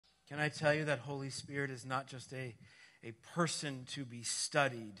Can I tell you that Holy Spirit is not just a person to be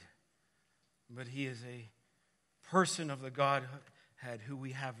studied, but he is a person of the Godhead who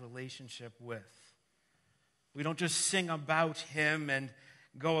we have relationship with. We don't just sing about him and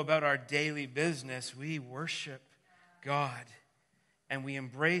go about our daily business. We worship God and we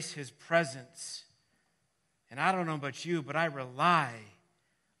embrace his presence. And I don't know about you, but I rely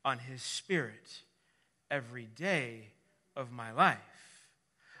on his Spirit every day of my life.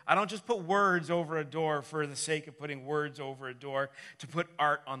 I don't just put words over a door for the sake of putting words over a door to put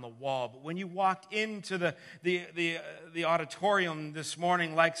art on the wall. But when you walked into the auditorium this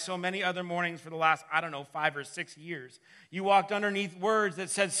morning, like so many other mornings for the last, 5 or 6 years, you walked underneath words that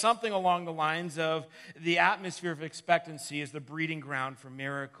said something along the lines of the atmosphere of expectancy is the breeding ground for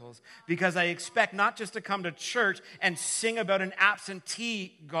miracles. Because I expect not just to come to church and sing about an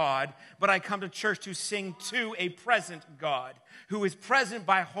absentee God, but I come to church to sing to a present God who is present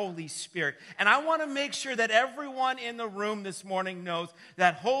by Holy Spirit. And I want to make sure that everyone in the room this morning knows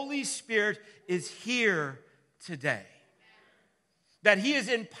that Holy Spirit is here today. That he is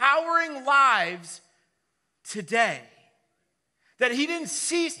empowering lives today. That he didn't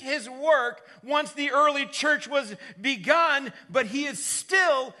cease his work once the early church was begun, but he is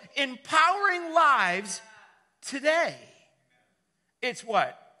still empowering lives today. It's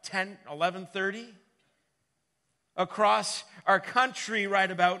what, 11:30? Across our country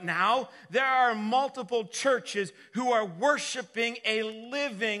right about now, there are multiple churches who are worshiping a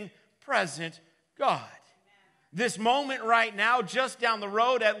living, present God. This moment right now, just down the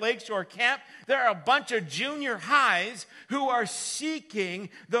road at Lakeshore Camp, there are a bunch of junior highs who are seeking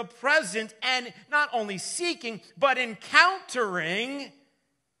the present, and not only seeking, but encountering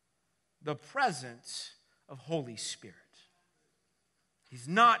the presence of Holy Spirit. He's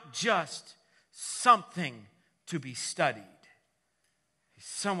not just something to be studied. He's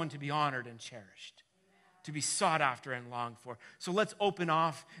someone to be honored and cherished, to be sought after and longed for. So let's open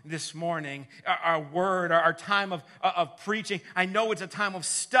off this morning our word, our time of preaching. I know it's a time of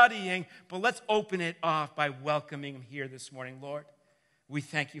studying, but let's open it off by welcoming him here this morning. Lord, we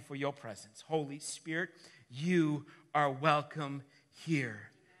thank you for your presence. Holy Spirit, you are welcome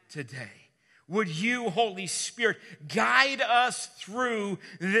here today. Would you, Holy Spirit, guide us through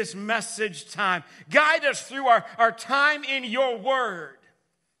this message time. Guide us through our time in your word.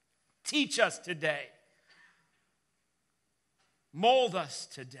 Teach us today. Mold us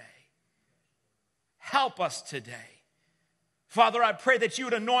today. Help us today. Father, I pray that you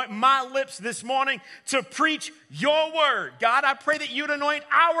would anoint my lips this morning to preach your word. God, I pray that you would anoint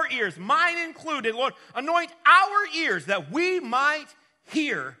our ears, mine included. Lord, anoint our ears that we might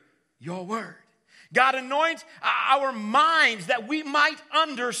hear your word. God, anoint our minds that we might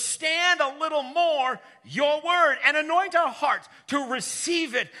understand a little more your word, and anoint our hearts to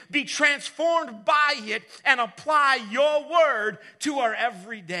receive it, be transformed by it, and apply your word to our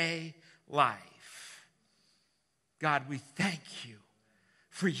everyday life. God, we thank you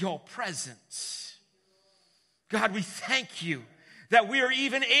for your presence. God, we thank you that we are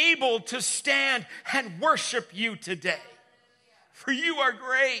even able to stand and worship you today. For you are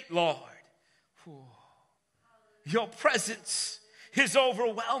great, Lord. Your presence is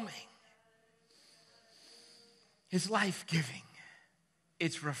overwhelming. It's life-giving.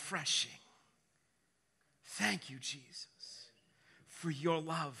 It's refreshing. Thank you, Jesus, for your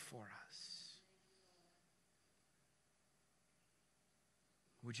love for us.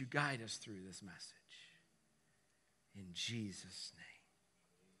 Would you guide us through this message? In Jesus'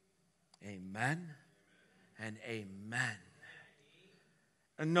 name, amen and amen.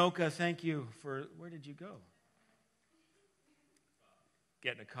 Anoka, thank you for, where did you go?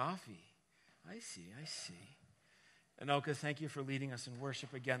 Getting a coffee. I see. Anoka, thank you for leading us in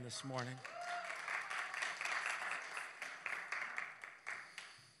worship again this morning.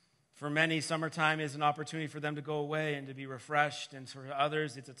 For many, summertime is an opportunity for them to go away and to be refreshed. And for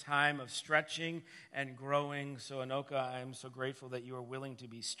others, it's a time of stretching and growing. So, Anoka, I'm so grateful that you are willing to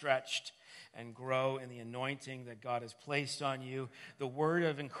be stretched and grow in the anointing that God has placed on you. The word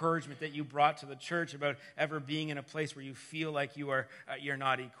of encouragement that you brought to the church about ever being in a place where you feel like you're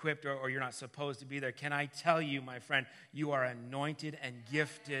not equipped or you're not supposed to be there. Can I tell you, my friend, you are anointed and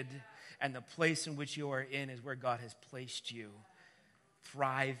gifted, and the place in which you are in is where God has placed you.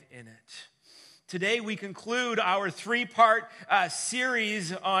 Thrive in it. Today we conclude our 3-part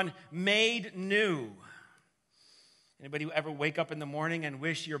series on Made New. Anybody ever wake up in the morning and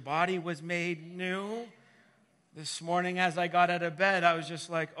wish your body was made new? This morning as I got out of bed, I was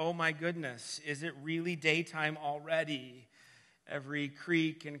just like, oh my goodness, is it really daytime already? Every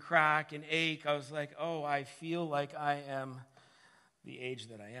creak and crack and ache, I was like, oh, I feel like I am the age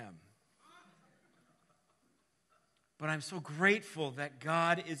that I am. But I'm so grateful that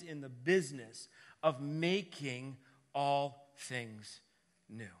God is in the business of making all things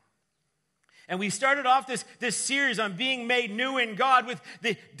new. And we started off this series on being made new in God with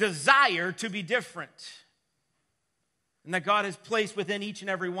the desire to be different. And that God has placed within each and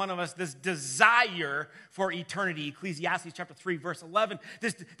every one of us this desire for eternity. Ecclesiastes chapter 3, verse 11.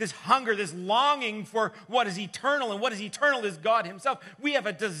 This hunger, this longing for what is eternal. And what is eternal is God himself. We have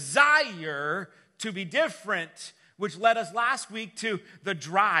a desire to be different, which led us last week to the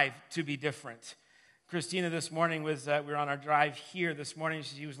drive to be different. Christina this morning we were on our drive here this morning.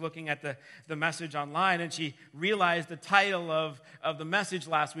 She was looking at the message online, and she realized the title of the message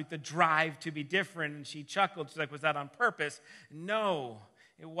last week, The Drive to be Different, and she chuckled. She's like, was that on purpose? No,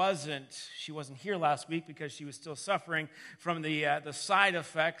 it wasn't. She wasn't here last week because she was still suffering from the side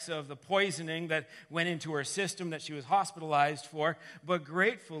effects of the poisoning that went into her system that she was hospitalized for. But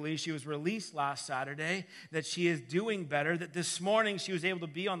gratefully, she was released last Saturday, that she is doing better, that this morning she was able to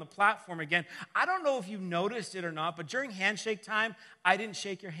be on the platform again. I don't know if you noticed it or not, but during handshake time, I didn't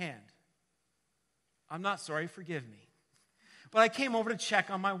shake your hand. I'm not sorry, forgive me. But I came over to check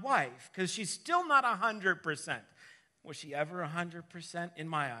on my wife because she's still not 100%. Was she ever 100%? In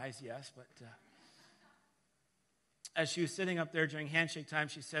my eyes, yes. But as she was sitting up there during handshake time,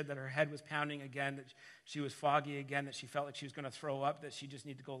 she said that her head was pounding again, that she was foggy again, that she felt like she was going to throw up, that she just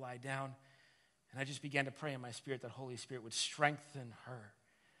needed to go lie down. And I just began to pray in my spirit that Holy Spirit would strengthen her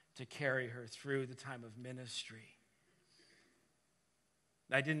to carry her through the time of ministry.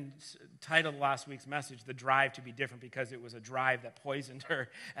 I didn't title last week's message, The Drive to be Different, because it was a drive that poisoned her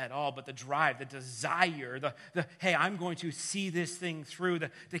at all. But the drive, the desire, hey, I'm going to see this thing through, to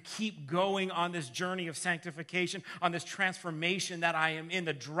keep going on this journey of sanctification, on this transformation that I am in,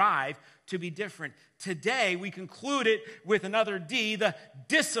 the drive to be different. Today, we conclude it with another D, the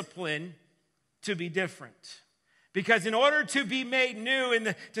discipline to be different. Because in order to be made new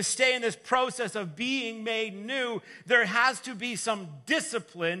and to stay in this process of being made new, there has to be some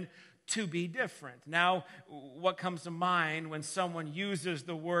discipline to be different. Now, what comes to mind when someone uses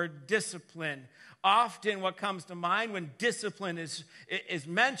the word discipline? Often what comes to mind when discipline is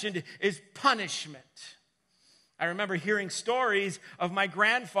mentioned is punishment. I remember hearing stories of my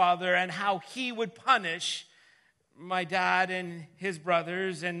grandfather and how he would punish my dad and his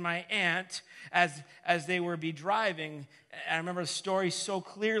brothers and my aunt as they were be driving. I remember the story so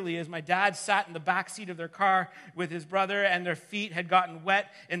clearly as my dad sat in the back seat of their car with his brother, and their feet had gotten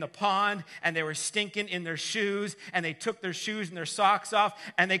wet in the pond, and they were stinking in their shoes, and they took their shoes and their socks off,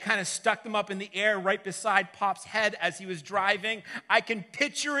 and they kind of stuck them up in the air right beside Pop's head as he was driving. I can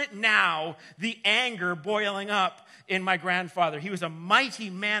picture it now, the anger boiling up in my grandfather. He was a mighty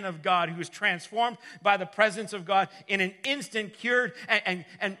man of God who was transformed by the presence of God, in an instant cured, and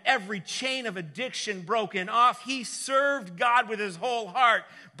every chain of addiction broken off. He served God with his whole heart.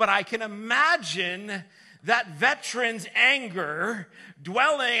 But I can imagine that veteran's anger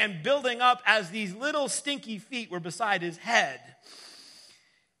dwelling and building up as these little stinky feet were beside his head.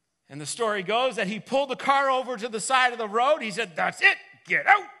 And the story goes that he pulled the car over to the side of the road. He said, "That's it, get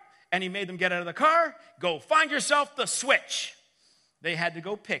out." And he made them get out of the car, go find yourself the switch. They had to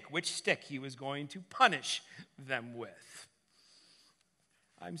go pick which stick he was going to punish them with.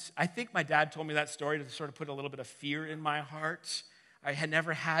 I think my dad told me that story to sort of put a little bit of fear in my heart. I had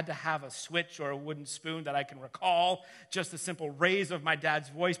never had to have a switch or a wooden spoon that I can recall. Just the simple raise of my dad's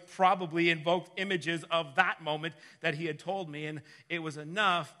voice probably invoked images of that moment that he had told me, and it was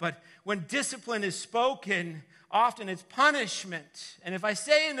enough. But when discipline is spoken, often it's punishment. And if I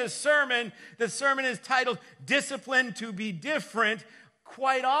say in this sermon, the sermon is titled Discipline to be Different,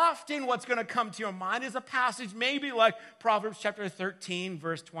 quite often what's going to come to your mind is a passage maybe like Proverbs chapter 13,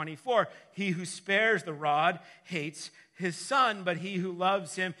 verse 24. He who spares the rod hates his son, but he who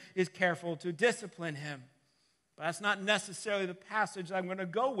loves him is careful to discipline him. But that's not necessarily the passage I'm going to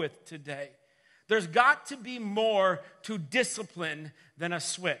go with today. There's got to be more to discipline than a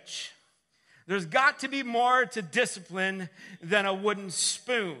switch. There's got to be more to discipline than a wooden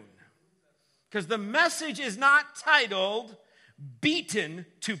spoon. Because the message is not titled Beaten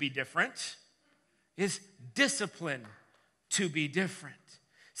to be Different. It's Discipline to be Different.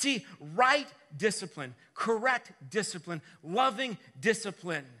 See, right discipline, correct discipline, loving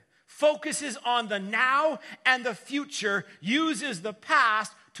discipline focuses on the now and the future, uses the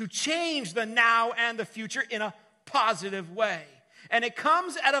past to change the now and the future in a positive way. And it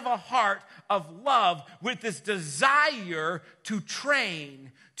comes out of a heart of love with this desire to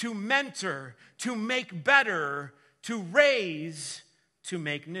train, to mentor, to make better, to raise, to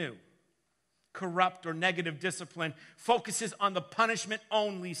make new. corrupt or negative discipline focuses on the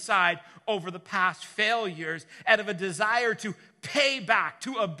punishment-only side over the past failures out of a desire to pay back,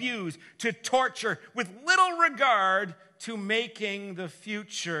 to abuse, to torture, with little regard to making the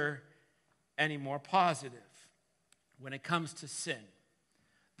future any more positive. When it comes to sin,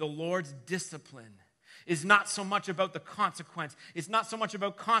 the Lord's discipline is not so much about the consequence. It's not so much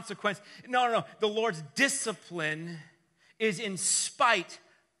about consequence. No. The Lord's discipline is in spite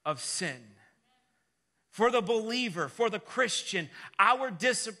of sin. For the believer, for the Christian, our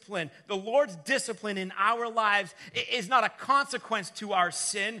discipline, the Lord's discipline in our lives is not a consequence to our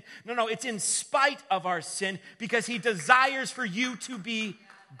sin. No, it's in spite of our sin because he desires for you to be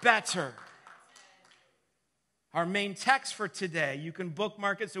better. Our main text for today, you can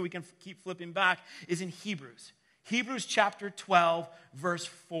bookmark it so we can keep flipping back, is in Hebrews. Hebrews chapter 12, verse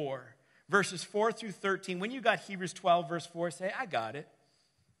 4. Verses 4 through 13. When you got Hebrews 12, verse 4, say, I got it.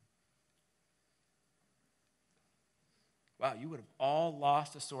 Wow, you would have all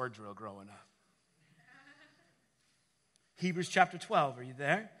lost a sword drill growing up. Hebrews chapter 12, are you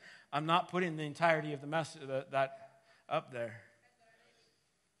there? I'm not putting the entirety of the message that up there.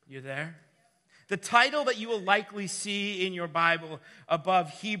 You there? The title that you will likely see in your Bible above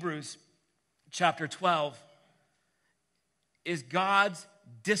Hebrews chapter 12 is God's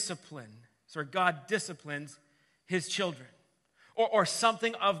discipline. So God disciplines his children, or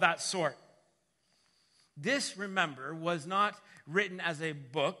something of that sort. This, remember, was not written as a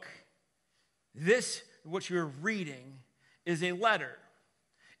book. This, what you're reading, is a letter.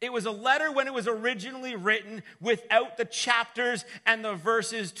 It was a letter when it was originally written without the chapters and the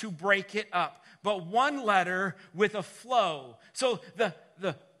verses to break it up. But one letter with a flow. So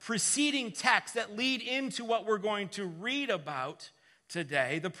the preceding texts that lead into what we're going to read about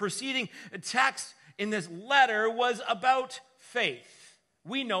today, the preceding text in this letter was about faith.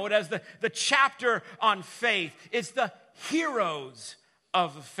 We know it as the chapter on faith. It's the heroes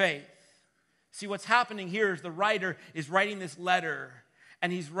of faith. See, what's happening here is the writer is writing this letter,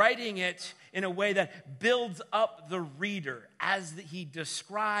 and he's writing it in a way that builds up the reader as he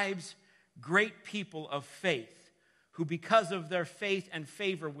describes great people of faith who, because of their faith and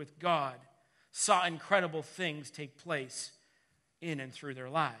favor with God, saw incredible things take place in and through their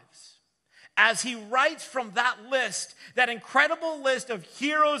lives. As he writes from that list, that incredible list of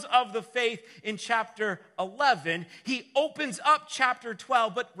heroes of the faith in chapter 11, he opens up chapter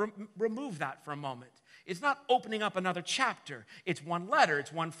 12, but remove that for a moment. It's not opening up another chapter. It's one letter.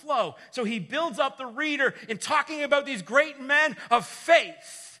 It's one flow. So he builds up the reader in talking about these great men of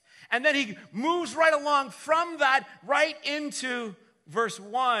faith. And then he moves right along from that right into verse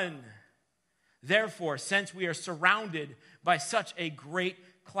 1. Therefore, since we are surrounded by such a great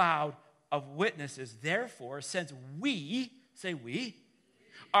cloud of witnesses, therefore, since we, say we,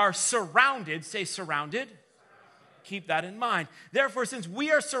 are surrounded, say surrounded. Keep that in mind. Therefore, since we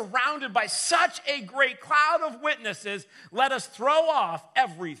are surrounded by such a great cloud of witnesses, let us throw off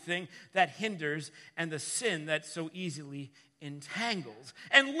everything that hinders and the sin that so easily entangles.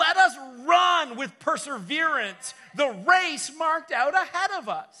 And let us run with perseverance the race marked out ahead of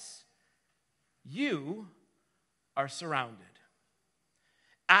us. You are surrounded.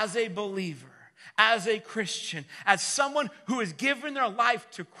 As a believer, as a Christian, as someone who has given their life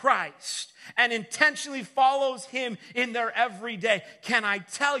to Christ and intentionally follows him in their everyday, can I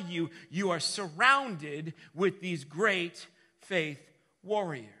tell you, you are surrounded with these great faith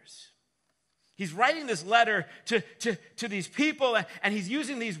warriors. He's writing this letter to these people, and he's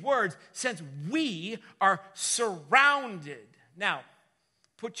using these words, since we are surrounded. Now,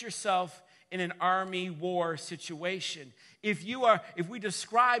 put yourself in an army war situation. If we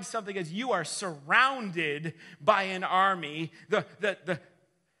describe something as you are surrounded by an army, the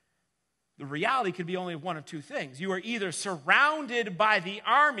reality could be only one of two things. You are either surrounded by the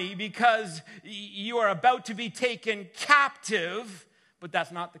army because you are about to be taken captive, but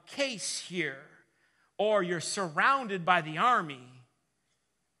that's not the case here. Or you're surrounded by the army.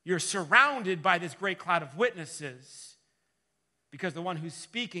 You're surrounded by this great cloud of witnesses because the one who's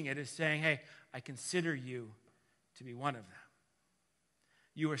speaking it is saying, hey, I consider you to be one of them.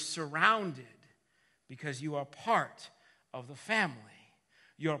 You are surrounded because you are part of the family.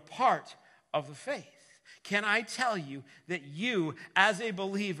 You're part of the faith. Can I tell you that you, as a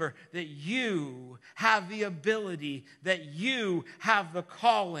believer, that you have the ability, that you have the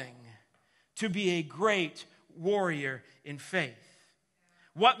calling to be a great warrior in faith?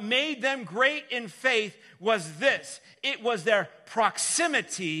 What made them great in faith was this. It was their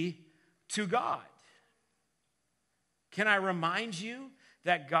proximity to God. Can I remind you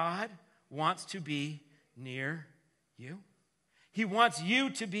that God wants to be near you? He wants you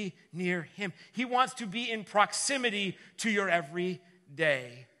to be near him. He wants to be in proximity to your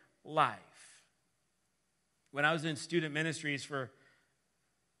everyday life. When I was in student ministries for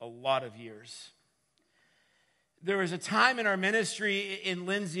a lot of years, there was a time in our ministry in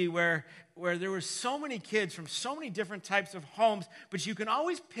Lindsay where there were so many kids from so many different types of homes, but you can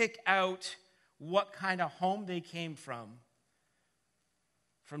always pick out what kind of home they came from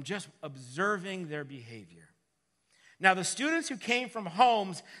just observing their behavior. Now, the students who came from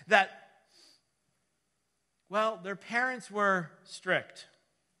homes that, well, their parents were strict.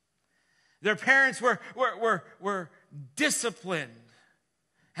 Their parents were disciplined.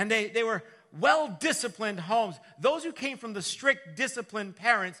 And they were well-disciplined homes. Those who came from the strict, disciplined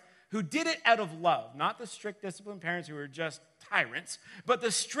parents who did it out of love, not the strict, disciplined parents who were just tyrants, but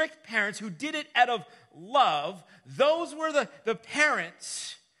the strict parents who did it out of love, those were the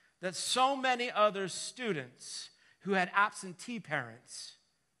parents that so many other students who had absentee parents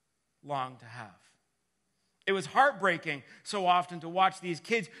longed to have. It was heartbreaking so often to watch these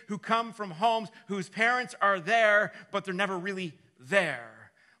kids who come from homes whose parents are there, but they're never really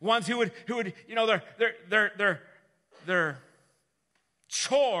there. Ones who would, you know, their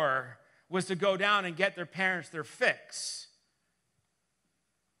chore was to go down and get their parents their fix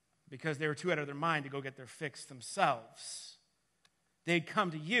because they were too out of their mind to go get their fix themselves. They'd come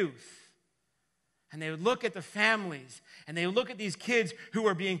to youth, and they would look at the families, and they would look at these kids who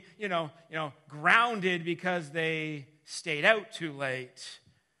were being, grounded because they stayed out too late,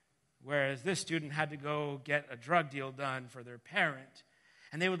 whereas this student had to go get a drug deal done for their parent.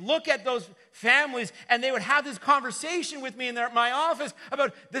 And they would look at those families, and they would have this conversation with me in my office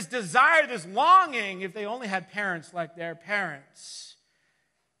about this desire, this longing, if they only had parents like their parents.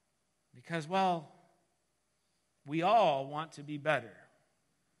 Because, well, we all want to be better.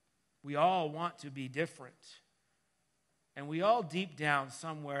 We all want to be different. And we all deep down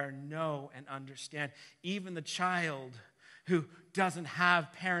somewhere know and understand. Even the child who doesn't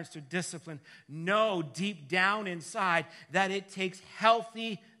have parents to discipline know deep down inside that it takes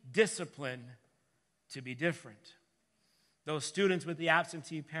healthy discipline to be different. Those students with the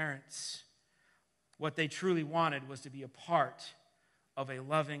absentee parents, what they truly wanted was to be a part of a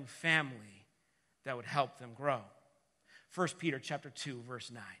loving family that would help them grow. 1 Peter chapter 2, verse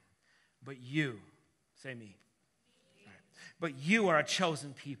 9. But you, say me. But you are a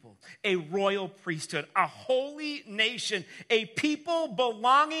chosen people, a royal priesthood, a holy nation, a people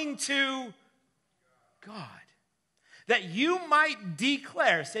belonging to God, that you might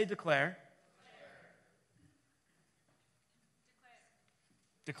declare, say declare.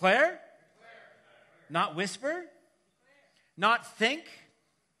 Declare? Not whisper? Not think?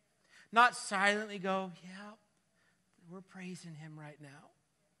 Not silently go, yeah, we're praising him right now.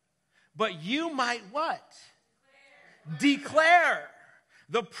 But you might what? Declare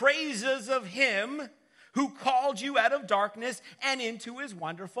the praises of him who called you out of darkness and into his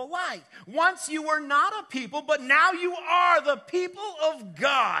wonderful light. Once you were not a people, but now you are the people of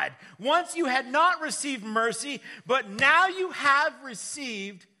God. Once you had not received mercy, but now you have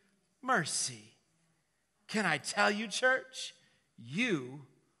received mercy. Can I tell you, church? You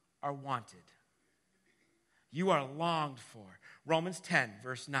are wanted. You are longed for. Romans 10,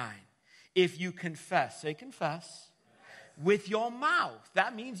 verse 9. If you confess, say confess, with your mouth.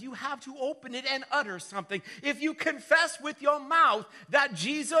 That means you have to open it and utter something. If you confess with your mouth that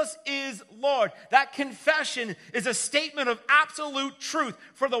Jesus is Lord, that confession is a statement of absolute truth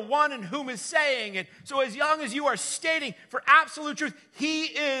for the one in whom is saying it. So as long as you are stating for absolute truth, he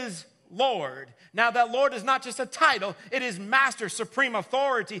is Lord. Now that Lord is not just a title, it is master, supreme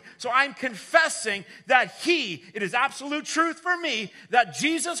authority. So I'm confessing that it is absolute truth for me, that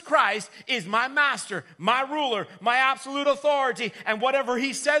Jesus Christ is my master, my ruler, my absolute authority. And whatever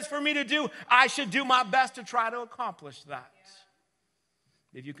he says for me to do, I should do my best to try to accomplish that.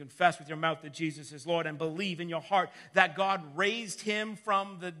 If you confess with your mouth that Jesus is Lord and believe in your heart that God raised him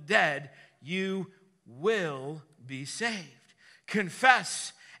from the dead, you will be saved.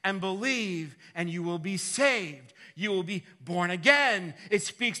 Confess and believe, and you will be saved. You will be born again. It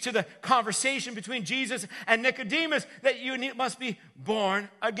speaks to the conversation between Jesus and Nicodemus that you must be born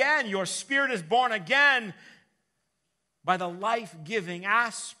again. Your spirit is born again by the life-giving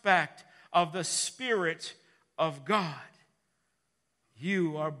aspect of the Spirit of God.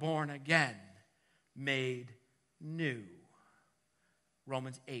 You are born again, made new.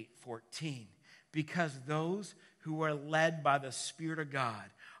 Romans 8:14. Because those who are led by the Spirit of God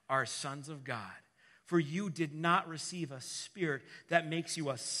are sons of God. For you did not receive a spirit that makes you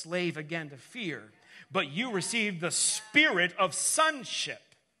a slave again to fear, but you received the spirit of sonship.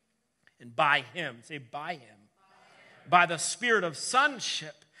 And by him, say by him. by the Spirit of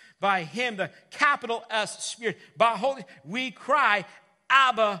sonship, by him, the capital S Spirit, by Holy, we cry,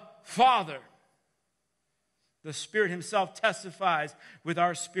 Abba, Father. The Spirit himself testifies with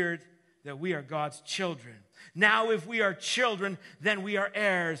our spirit that we are God's children. Now, if we are children, then we are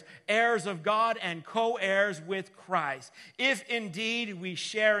heirs, heirs of God and co-heirs with Christ. If indeed we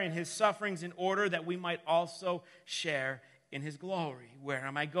share in his sufferings in order that we might also share in his glory. Where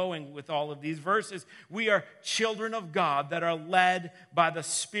am I going with all of these verses? We are children of God that are led by the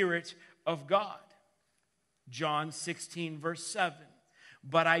Spirit of God. John 16, verse 7.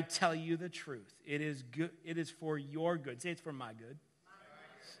 But I tell you the truth. It is good. It is for your good. Say it's for my good.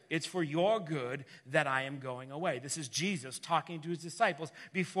 It's for your good that I am going away. This is Jesus talking to his disciples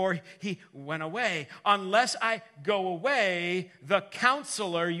before he went away. Unless I go away, the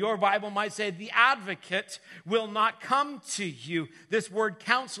counselor, your Bible might say the advocate, will not come to you. This word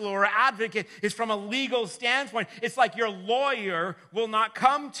counselor or advocate is from a legal standpoint. It's like your lawyer will not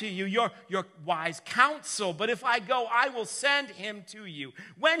come to you, your wise counsel. But if I go, I will send him to you.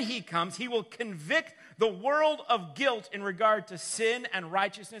 When he comes, he will convict the world of guilt in regard to sin and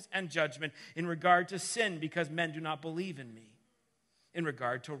righteousness and judgment. In regard to sin, because men do not believe in me. In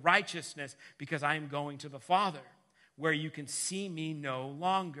regard to righteousness, because I am going to the Father, where you can see me no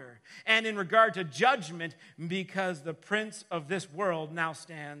longer. And in regard to judgment, because the prince of this world now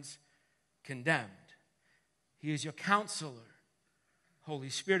stands condemned. He is your counselor. Holy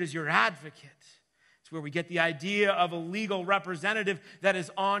Spirit is your advocate. It's where we get the idea of a legal representative that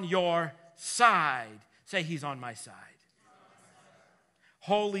is on your side. Say, he's on my side.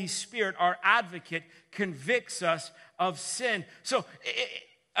 Holy Spirit, our advocate, convicts us of sin. So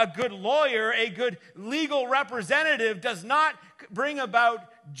a good lawyer, a good legal representative does not bring about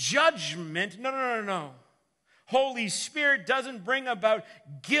judgment. No. Holy Spirit doesn't bring about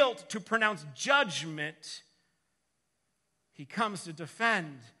guilt to pronounce judgment. He comes to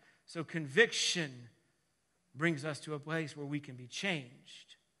defend. So conviction brings us to a place where we can be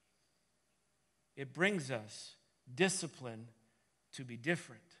changed. It brings us discipline to be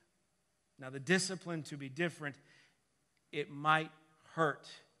different. Now, the discipline to be different, it might hurt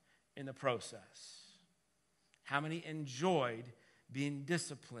in the process. How many enjoyed being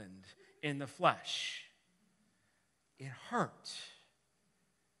disciplined in the flesh? It hurt.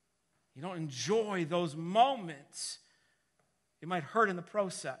 You don't enjoy those moments. It might hurt in the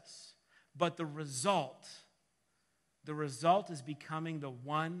process, but the result is becoming the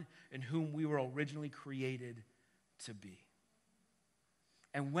one in whom we were originally created to be.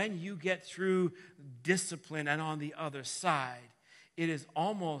 And when you get through discipline and on the other side, it is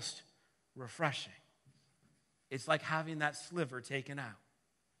almost refreshing. It's like having that sliver taken out.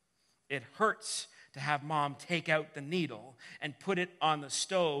 It hurts to have mom take out the needle and put it on the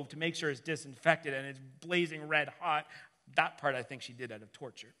stove to make sure it's disinfected and it's blazing red hot. That part I think she did out of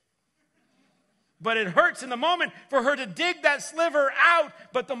torture. But it hurts in the moment for her to dig that sliver out.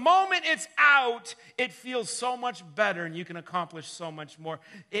 But the moment it's out, it feels so much better and you can accomplish so much more.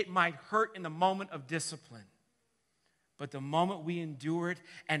 It might hurt in the moment of discipline. But the moment we endure it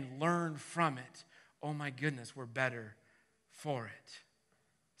and learn from it, oh my goodness, we're better for it.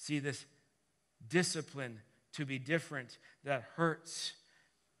 See, this discipline to be different that hurts.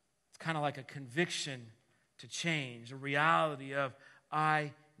 It's kind of like a conviction to change, a reality of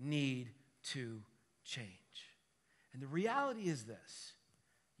I need to change. And the reality is this: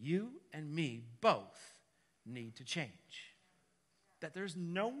 you and me both need to change. That there's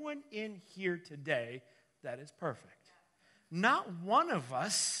no one in here today that is perfect. Not one of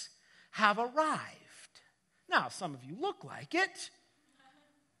us have arrived. Now, some of you look like it.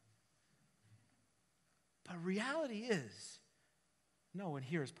 But reality is, no one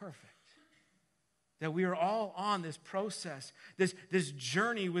here is perfect. That we are all on this process, this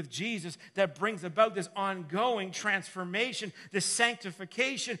journey with Jesus that brings about this ongoing transformation, this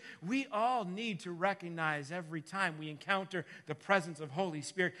sanctification. We all need to recognize every time we encounter the presence of Holy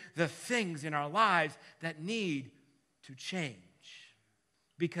Spirit, the things in our lives that need to change.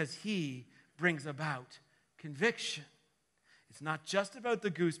 Because He brings about conviction. It's not just about the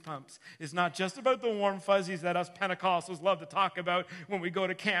goosebumps. It's not just about the warm fuzzies that us Pentecostals love to talk about when we go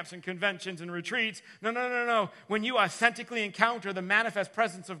to camps and conventions and retreats. No. When you authentically encounter the manifest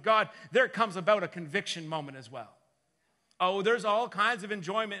presence of God, there comes about a conviction moment as well. Oh, there's all kinds of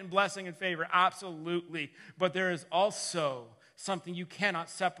enjoyment and blessing and favor, absolutely. But there is also something you cannot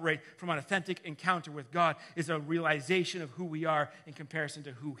separate from an authentic encounter with God, is a realization of who we are in comparison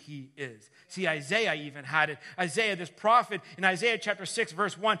to who He is. See, Isaiah even had it. Isaiah, this prophet, in Isaiah chapter 6,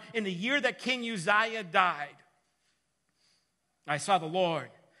 verse 1, in the year that King Uzziah died, I saw the Lord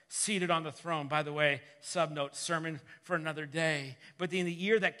seated on the throne. By the way, subnote, sermon for another day. But in the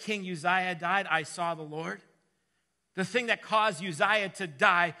year that King Uzziah died, I saw the Lord. The thing that caused Uzziah to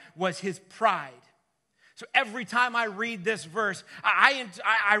die was his pride. So every time I read this verse,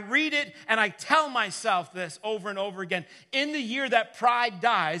 I read it and I tell myself this over and over again. In the year that pride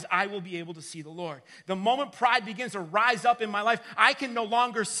dies, I will be able to see the Lord. The moment pride begins to rise up in my life, I can no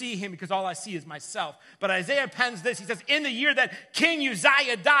longer see him because all I see is myself. But Isaiah pens this. He says, in the year that King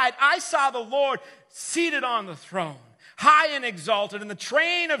Uzziah died, I saw the Lord seated on the throne, high and exalted, and the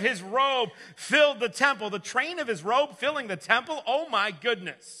train of his robe filled the temple. The train of his robe filling the temple? Oh my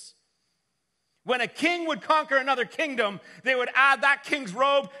goodness. When a king would conquer another kingdom, they would add that king's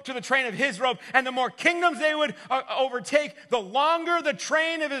robe to the train of his robe. And the more kingdoms they would overtake, the longer the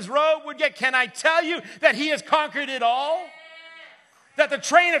train of his robe would get. Can I tell you that he has conquered it all? That the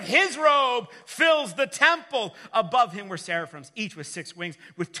train of his robe fills the temple. Above him were seraphims, each with 6 wings.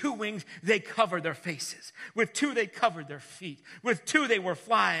 With 2 wings, they covered their faces. With 2, they covered their feet. With 2, they were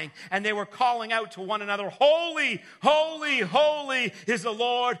flying, and they were calling out to one another, holy, holy, holy is the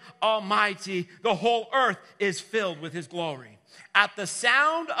Lord Almighty. The whole earth is filled with his glory. At the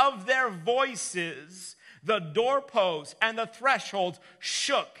sound of their voices, the doorposts and the thresholds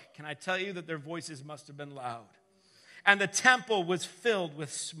shook. Can I tell you that their voices must have been loud? And the temple was filled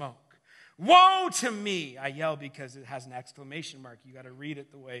with smoke. Woe to me! I yell because it has an exclamation mark. You got to read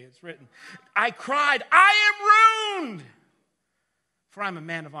it the way it's written. I cried, I am ruined, for I'm a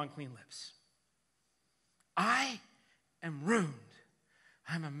man of unclean lips. I am ruined.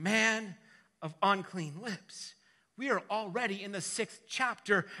 I'm a man of unclean lips. We are already in the 6th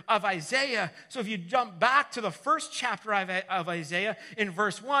chapter of Isaiah. So if you jump back to the 1st chapter of Isaiah, in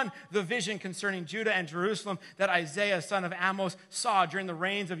verse 1, the vision concerning Judah and Jerusalem that Isaiah, son of Amos, saw during the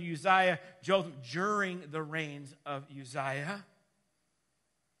reigns of Uzziah, Jotham, during the reigns of Uzziah.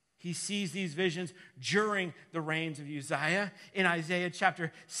 He sees these visions during the reigns of Uzziah. In Isaiah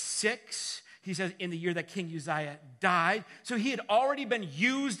chapter 6, he says, in the year that King Uzziah died. So he had already been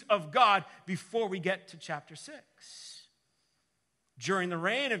used of God before we get to chapter 6. During the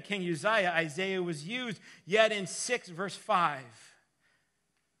reign of King Uzziah, Isaiah was used. Yet in 6 verse 5,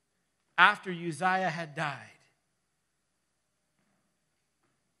 after Uzziah had died,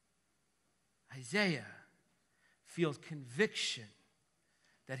 Isaiah feels conviction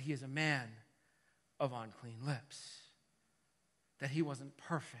that he is a man of unclean lips, that he wasn't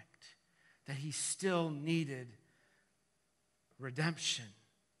perfect, that he still needed redemption.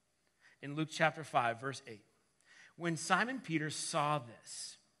 In Luke chapter 5, verse 8, when Simon Peter saw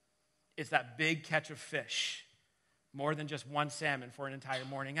this, it's that big catch of fish, more than just one salmon for an entire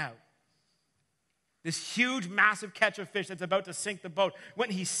morning out. This huge, massive catch of fish that's about to sink the boat. When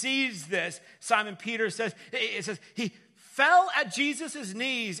he sees this, Simon Peter says, he fell at Jesus'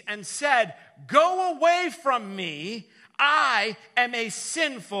 knees and said, go away from me, I am a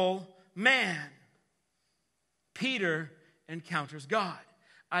sinful man. Peter encounters God.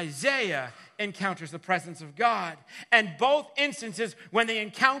 Isaiah encounters the presence of God. And both instances, when they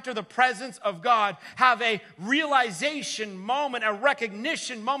encounter the presence of God, have a realization moment, a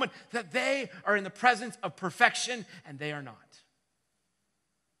recognition moment that they are in the presence of perfection and they are not.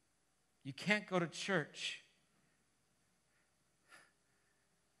 You can't go to church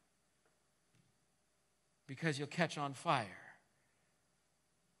because you'll catch on fire.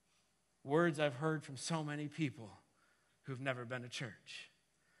 Words I've heard from so many people who've never been to church.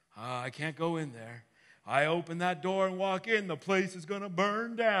 I can't go in there. I open that door and walk in, the place is going to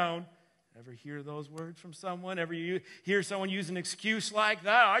burn down. Ever hear those words from someone? Ever hear someone use an excuse like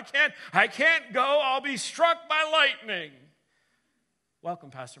that? I can't go. I'll be struck by lightning. Welcome,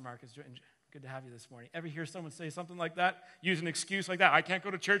 Pastor Marcus. Good to have you this morning. Ever hear someone say something like that? Use an excuse like that? I can't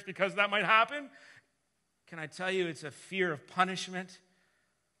go to church because that might happen? Can I tell you it's a fear of punishment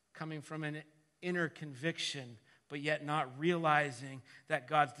coming from an inner conviction, but yet not realizing that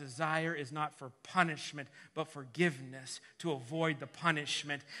God's desire is not for punishment, but forgiveness, to avoid the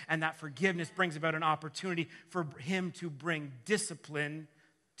punishment. And that forgiveness brings about an opportunity for him to bring discipline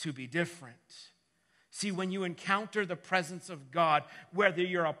to be different. See, when you encounter the presence of God, whether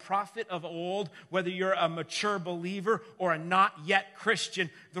you're a prophet of old, whether you're a mature believer or a not yet Christian,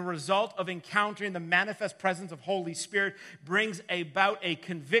 the result of encountering the manifest presence of Holy Spirit brings about a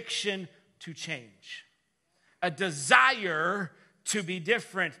conviction to change, a desire to be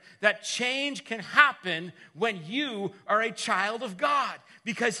different. That change can happen when you are a child of God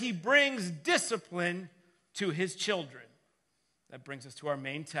because he brings discipline to his children. That brings us to our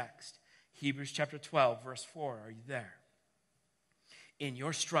main text. Hebrews chapter 12, verse 4. Are you there? In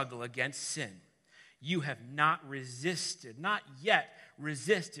your struggle against sin, you have not yet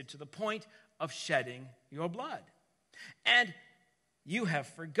resisted to the point of shedding your blood. And you have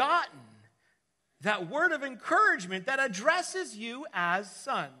forgotten that word of encouragement that addresses you as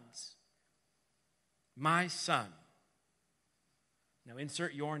sons. My son. Now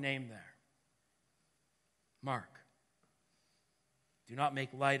insert your name there. Mark. Do not make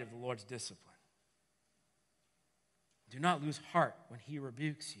light of the Lord's discipline. Do not lose heart when he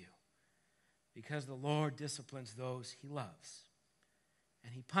rebukes you, because the Lord disciplines those he loves,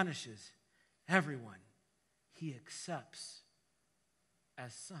 and he punishes everyone he accepts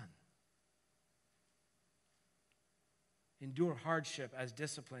as son. Endure hardship as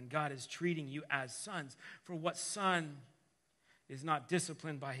discipline. God is treating you as sons. For what son is not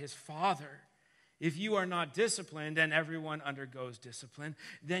disciplined by his father? If you are not disciplined, and everyone undergoes discipline,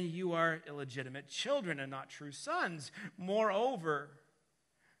 then you are illegitimate children and not true sons. Moreover,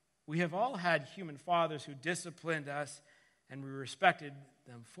 we have all had human fathers who disciplined us, and we respected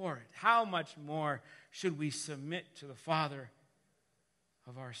them for it. How much more should we submit to the Father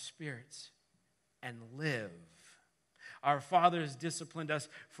of our spirits and live? Our fathers disciplined us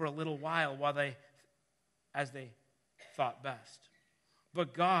for a little while as they thought best.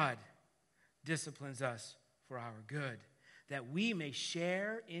 But God disciplines us for our good, that we may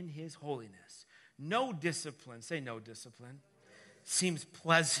share in his holiness. No discipline, say no discipline, seems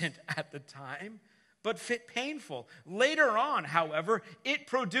pleasant at the time, but painful. Later on, however, it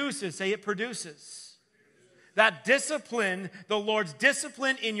produces, say it produces. That discipline, the Lord's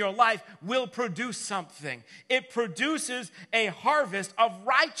discipline in your life, will produce something. It produces a harvest of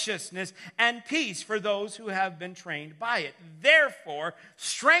righteousness and peace for those who have been trained by it. Therefore,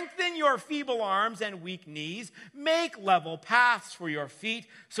 strengthen your feeble arms and weak knees. Make level paths for your feet,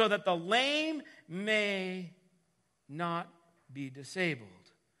 so that the lame may not be disabled,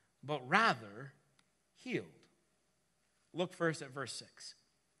 but rather healed. Look first at verse 6.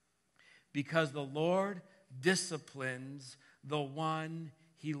 Because the Lord disciplines the one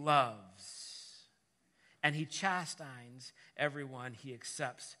he loves, and he chastises everyone he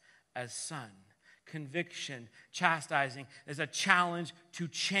accepts as son. Conviction, chastising, is a challenge to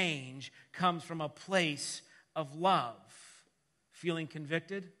change, comes from a place of love. Feeling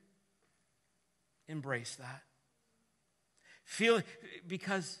convicted? Embrace that.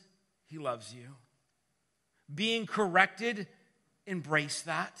 Because he loves you. Being corrected? Embrace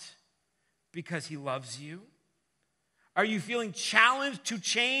that. Because he loves you. Are you feeling challenged to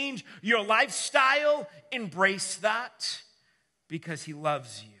change your lifestyle? Embrace that, because he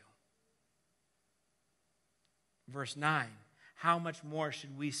loves you. Verse 9, how much more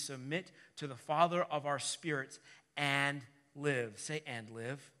should we submit to the Father of our spirits and live? Say, and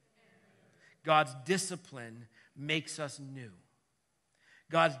live. God's discipline makes us new.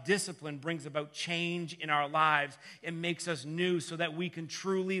 God's discipline brings about change in our lives. It makes us new so that we can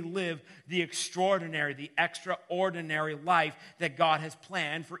truly live the extraordinary, the extraordinary life that God has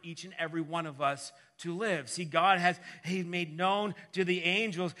planned for each and every one of us to live. See, God has made known to the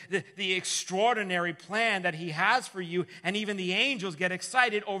angels the extraordinary plan that he has for you, and even the angels get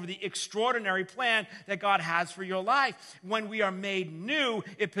excited over the extraordinary plan that God has for your life. When we are made new,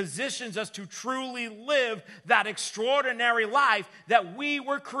 it positions us to truly live that extraordinary life that we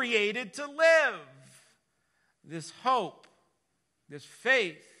were created to live. This hope, this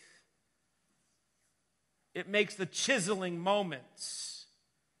faith, it makes the chiseling moments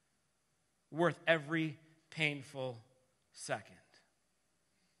worth every painful second.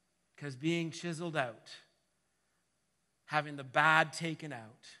 Because being chiseled out, having the bad taken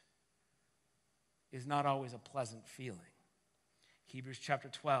out, is not always a pleasant feeling. Hebrews chapter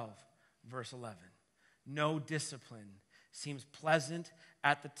 12, verse 11. No discipline seems pleasant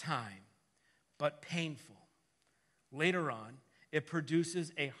at the time, but painful. Later on, it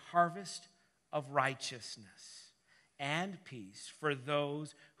produces a harvest of righteousness and peace for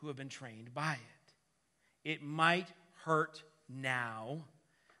those who have been trained by it. It might hurt now,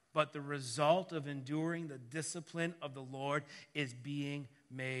 but the result of enduring the discipline of the Lord is being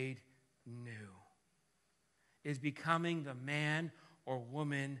made new, is becoming the man or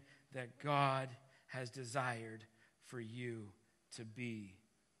woman that God has desired for you to be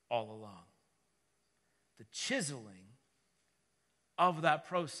all along. The chiseling of that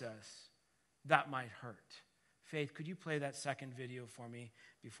process, that might hurt. Faith, could you play that second video for me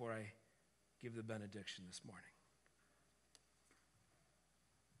before I give the benediction this morning?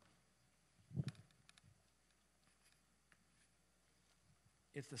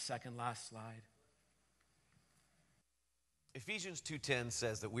 It's the second last slide. Ephesians 2:10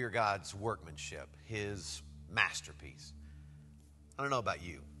 says that we are God's workmanship, his masterpiece. I don't know about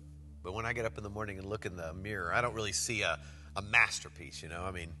you, But when I get up in the morning and look in the mirror, I don't really see a masterpiece, you know?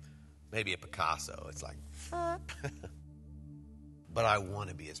 I mean, maybe a Picasso. It's like, but I want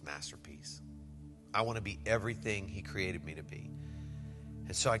to be his masterpiece. I want to be everything he created me to be.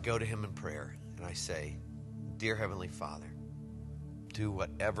 And so I go to him in prayer and I say, Dear Heavenly Father, do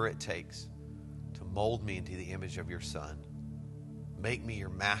whatever it takes to mold me into the image of your Son. Make me your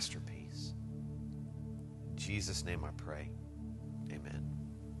masterpiece. In Jesus' name I pray. Amen.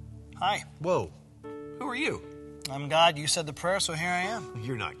 Hi, Whoa. Who are you? I'm God. You said the prayer, so here I am.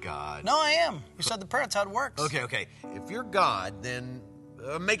 You're not God. No, I am. You said the prayer. That's how it works. Okay. If you're God, then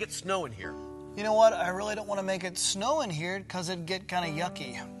make it snow in here. You know what? I really don't want to make it snow in here because it'd get kind of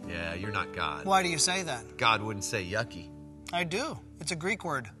yucky. Yeah, you're not God. Why do you say that? God wouldn't say yucky. I do. It's a Greek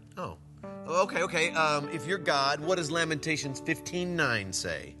word. Oh. Okay. If you're God, what does Lamentations 15:9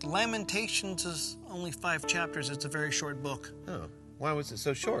 say? Lamentations is only 5 chapters. It's a very short book. Oh. Why was it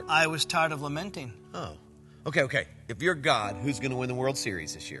so short? I was tired of lamenting. Oh. Okay. If you're God, who's going to win the World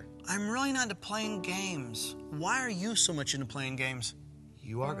Series this year? I'm really not into playing games. Why are you so much into playing games?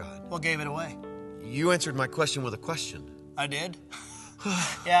 You are God. What gave it away? You answered my question with a question. I did?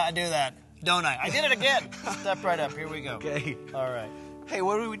 Yeah, I do that. Don't I? I did it again. Step right up. Here we go. Okay. All right. Hey,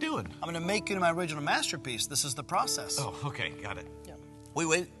 what are we doing? I'm going to make you into my original masterpiece. This is the process. Oh, okay. Got it. Yeah.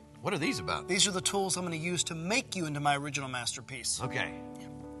 Wait. What are these about? These are the tools I'm going to use to make you into my original masterpiece. Okay.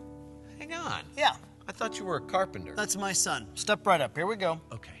 Hang on. Yeah, I thought you were a carpenter. that's my son. Step right up. Here we go.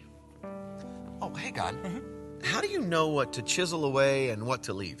 Okay. Oh, hey, God. How do you know what to chisel away and what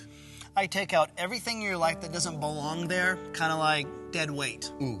to leave? I take out everything in your life that doesn't belong there, kind of like dead weight.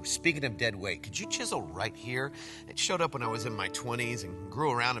 Ooh, speaking of dead weight, could you chisel right here? It showed up when I was in my 20s and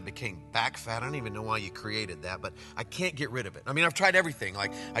grew around and became back fat. I don't even know why you created that, but I can't get rid of it. I mean, I've tried everything.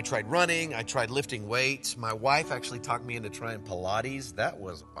 Like, I tried running, I tried lifting weights. My wife actually talked me into trying Pilates. That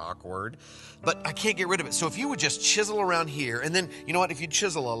was awkward, but I can't get rid of it. So if you would just chisel around here, and then, you know what, if you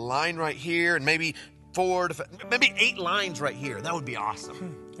chisel a line right here and maybe 8 lines right here, that would be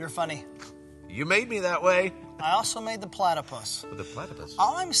awesome. You're funny. You made me that way. I also made the platypus. With the platypus.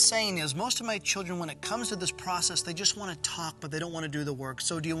 All I'm saying is most of my children, when it comes to this process, they just want to talk, but they don't want to do the work.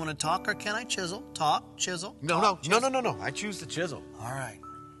 So do you want to talk or can I chisel? Talk, chisel. No. I choose the chisel. All right.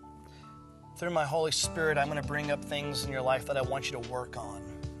 Through my Holy Spirit, I'm going to bring up things in your life that I want you to work on.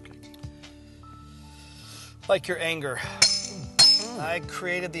 Like your anger. I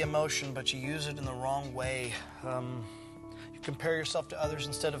created the emotion, but you use it in the wrong way. You compare yourself to others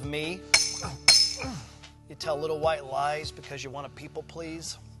instead of me. You tell little white lies because you want to people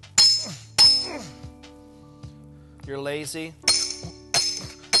please. You're lazy,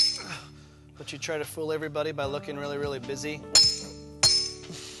 but you try to fool everybody by looking really, really busy.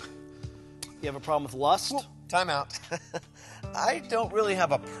 You have a problem with lust? Time out. I don't really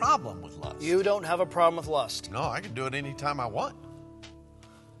have a problem with lust. You don't have a problem with lust. No, I can do it anytime I want.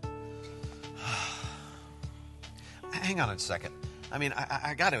 Hang on a second. I mean,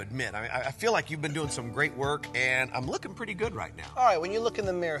 I got to admit, I feel like you've been doing some great work, and I'm looking pretty good right now. All right, when you look in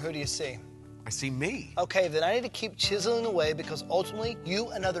the mirror, who do you see? I see me. Okay, then I need to keep chiseling away because ultimately you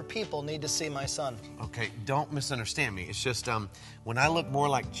and other people need to see my son. Okay, don't misunderstand me. It's just when I look more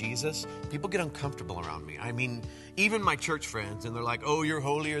like Jesus, people get uncomfortable around me. I mean, even my church friends, and they're like, "Oh, you're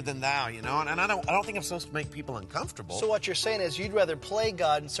holier than thou," you know. And I don't think I'm supposed to make people uncomfortable. So what you're saying is you'd rather play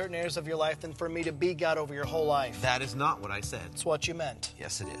God in certain areas of your life than for me to be God over your whole life. That is not what I said. That's what you meant.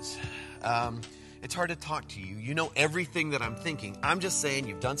 Yes, it is. It's hard to talk to you. You know everything that I'm thinking. I'm just saying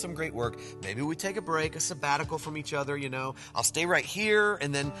you've done some great work. Maybe we take a break, a sabbatical from each other, you know. I'll stay right here,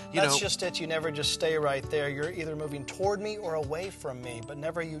 and then, That's just it. You never just stay right there. You're either moving toward me or away from me, but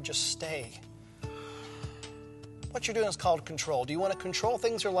never you just stay. What you're doing is called control. Do you want to control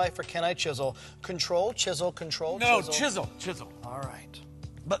things in your life, or can I chisel? Control, chisel, control, No, chisel. chisel. All right.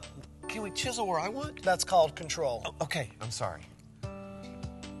 But can we chisel where I want? That's called control. Oh, okay, I'm sorry.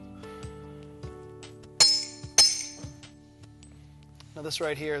 Now this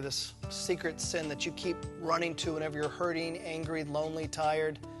right here, this secret sin that you keep running to whenever you're hurting, angry, lonely,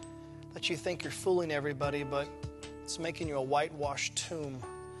 tired, that you think you're fooling everybody, but it's making you a whitewashed tomb.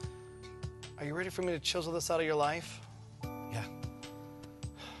 Are you ready for me to chisel this out of your life? Yeah.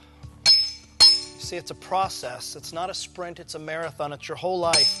 See, it's a process. It's not a sprint, it's a marathon. It's your whole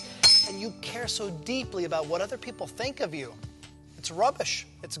life. And you care so deeply about what other people think of you. It's rubbish.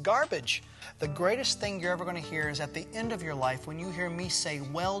 It's garbage. The greatest thing you're ever going to hear is at the end of your life when you hear me say,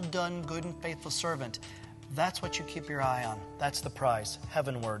 "Well done, good and faithful servant." That's what you keep your eye on. That's the prize,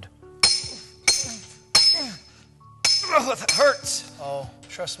 heavenward. Oh, that hurts. Oh,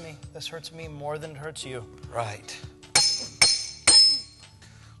 trust me, this hurts me more than it hurts you. Right.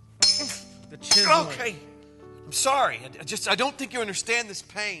 the chiseling. Okay. I'm sorry. I don't think you understand this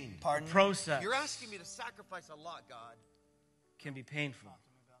pain. Pardon? Process You're asking me to sacrifice a lot, God. can be painful.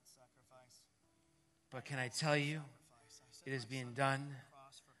 But can I tell you, it is being done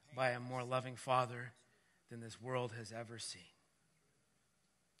by a more loving Father than this world has ever seen.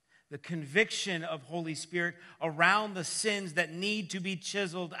 The conviction of Holy Spirit around the sins that need to be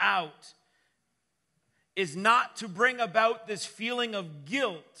chiseled out is not to bring about this feeling of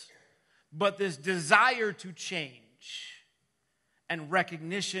guilt, but this desire to change and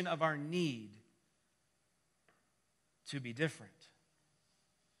recognition of our need to be different.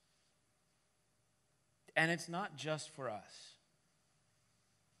 And it's not just for us.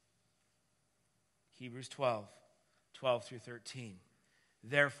 Hebrews 12 through 13.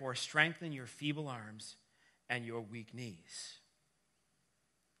 Therefore, strengthen your feeble arms and your weak knees.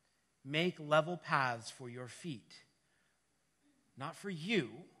 Make level paths for your feet, not for you,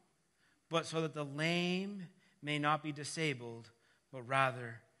 but so that the lame may not be disabled, but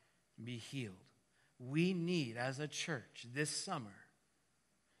rather be healed. We need, as a church, this summer,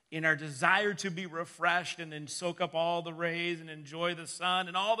 in our desire to be refreshed and then soak up all the rays and enjoy the sun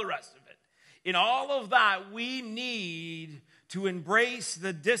and all the rest of it, in all of that, we need to embrace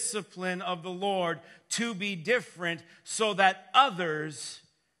the discipline of the Lord to be different so that others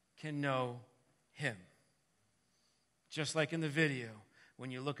can know Him. Just like in the video, when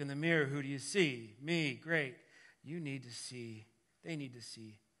you look in the mirror, who do you see? Me, great. They need to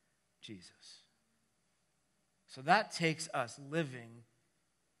see Jesus. So that takes us living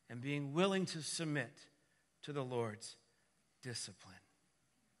and being willing to submit to the Lord's discipline.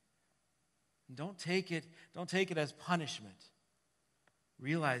 Don't take it as punishment.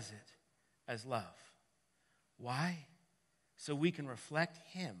 Realize it as love. Why? So we can reflect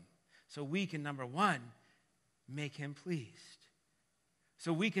Him. So we can, number one, make Him pleased.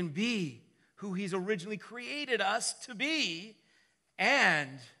 So we can be who He's originally created us to be,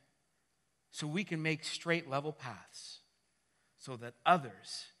 and so we can make straight, level paths so that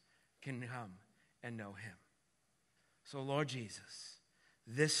others can come and know Him. So, Lord Jesus,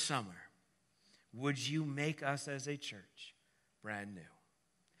 this summer, would you make us as a church brand new?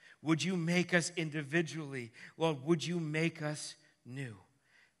 Would you make us individually? Lord, would you make us new?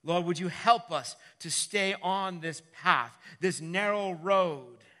 Lord, would you help us to stay on this path, this narrow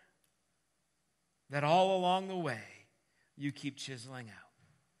road that all along the way you keep chiseling out,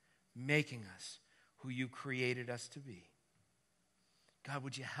 making us who you created us to be. God,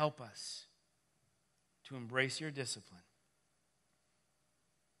 would you help us to embrace your discipline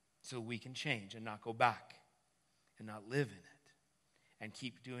so we can change and not go back and not live in it and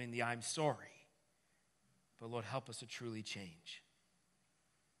keep doing the I'm sorry. But Lord, help us to truly change.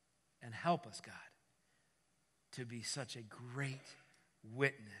 And help us, God, to be such a great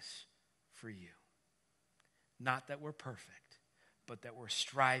witness for you. Not that we're perfect, but that we're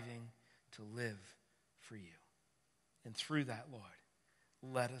striving to live for you. And through that, Lord,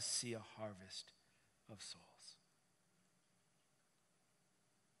 let us see a harvest of souls.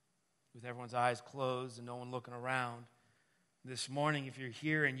 With everyone's eyes closed and no one looking around, this morning, if you're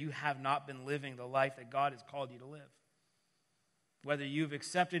here and you have not been living the life that God has called you to live, whether you've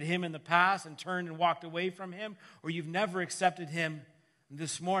accepted Him in the past and turned and walked away from Him, or you've never accepted Him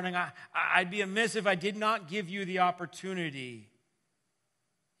this morning, I'd be amiss if I did not give you the opportunity.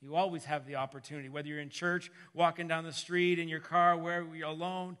 You always have the opportunity, whether you're in church, walking down the street, in your car, wherever you're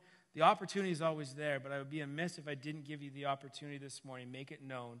alone, the opportunity is always there. But I would be amiss if I didn't give you the opportunity this morning. Make it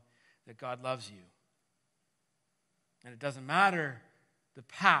known that God loves you. And it doesn't matter the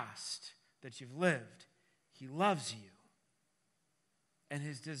past that you've lived. He loves you. And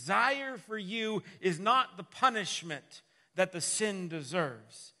His desire for you is not the punishment that the sin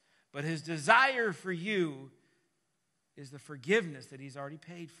deserves, but His desire for you is the forgiveness that He's already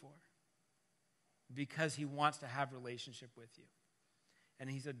paid for, because He wants to have relationship with you. And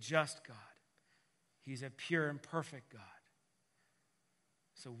He's a just God. He's a pure and perfect God.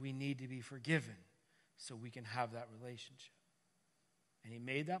 So we need to be forgiven so we can have that relationship. And He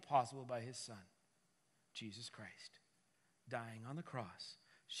made that possible by His Son, Jesus Christ, dying on the cross,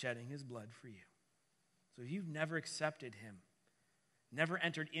 shedding His blood for you. So if you've never accepted Him, never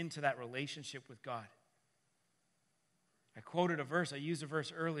entered into that relationship with God, I quoted a verse, I used a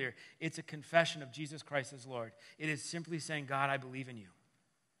verse earlier. It's a confession of Jesus Christ as Lord. It is simply saying, God, I believe in you.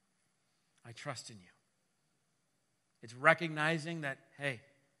 I trust in you. It's recognizing that, hey,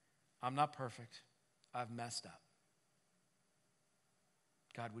 I'm not perfect. I've messed up.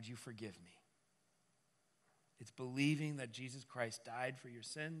 God, would you forgive me? It's believing that Jesus Christ died for your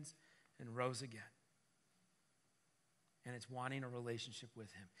sins and rose again. and it's wanting a relationship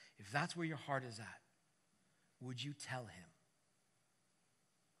with him. If that's where your heart is at, would you tell him?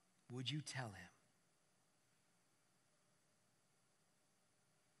 Would you tell him?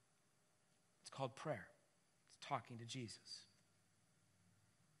 It's called prayer. It's talking to Jesus.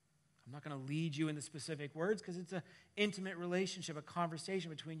 I'm not going to lead you into specific words because it's an intimate relationship, a conversation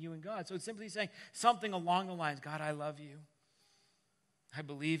between you and God. So it's simply saying something along the lines, God, I love you. I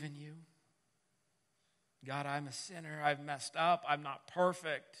believe in you. God, I'm a sinner. I've messed up. I'm not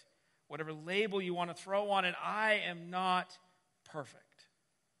perfect. Whatever label you want to throw on it, I am not perfect.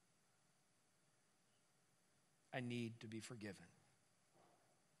 I need to be forgiven.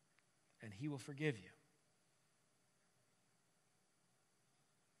 And he will forgive you.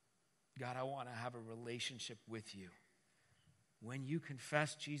 God, I want to have a relationship with you. When you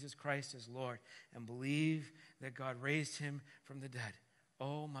confess Jesus Christ as Lord and believe that God raised him from the dead,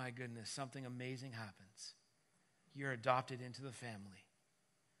 oh my goodness, something amazing happens. You're adopted into the family.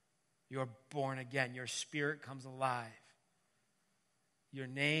 You're born again. Your spirit comes alive. Your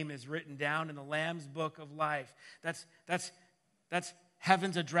name is written down in the Lamb's book of life. That's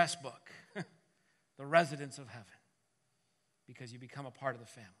heaven's address book, the residence of heaven, because you become a part of the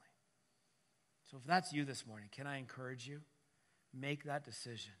family. So if that's you this morning, can I encourage you? Make that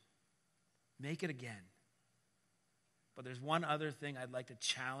decision. Make it again. But there's one other thing I'd like to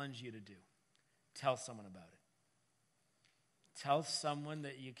challenge you to do. Tell someone about it. Tell someone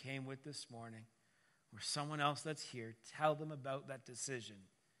that you came with this morning, or someone else that's here. Tell them about that decision.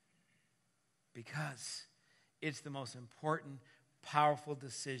 Because it's the most important, powerful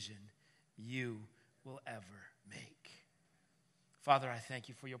decision you will ever make. Father, I thank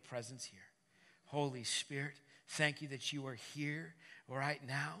you for your presence here. Holy Spirit, thank you that you are here right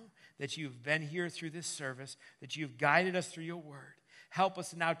now, that you've been here through this service, that you've guided us through your word. Help us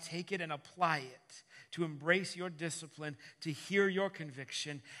to now take it and apply it, to embrace your discipline, to hear your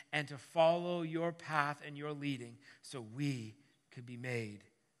conviction, and to follow your path and your leading so we could be made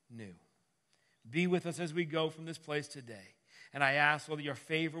new. Be with us as we go from this place today. And I ask, Lord, that your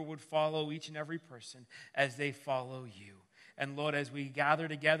favor would follow each and every person as they follow you. And Lord, as we gather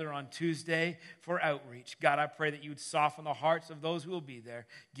together on Tuesday for outreach, God, I pray that you would soften the hearts of those who will be there.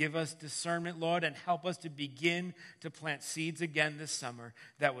 Give us discernment, Lord, and help us to begin to plant seeds again this summer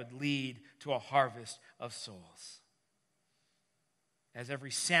that would lead to a harvest of souls. As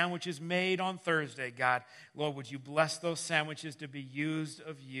every sandwich is made on Thursday, God, Lord, would you bless those sandwiches to be used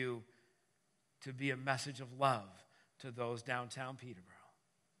of you to be a message of love to those downtown Peterborough.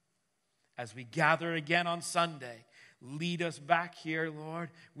 As we gather again on Sunday, lead us back here, Lord,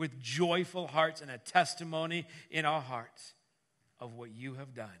 with joyful hearts and a testimony in our hearts of what you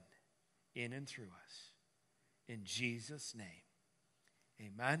have done in and through us. In Jesus' name,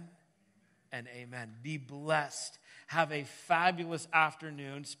 amen and amen. Be blessed. Have a fabulous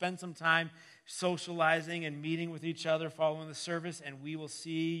afternoon. Spend some time socializing and meeting with each other following the service, and we will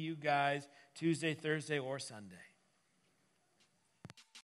see you guys Tuesday, Thursday, or Sunday.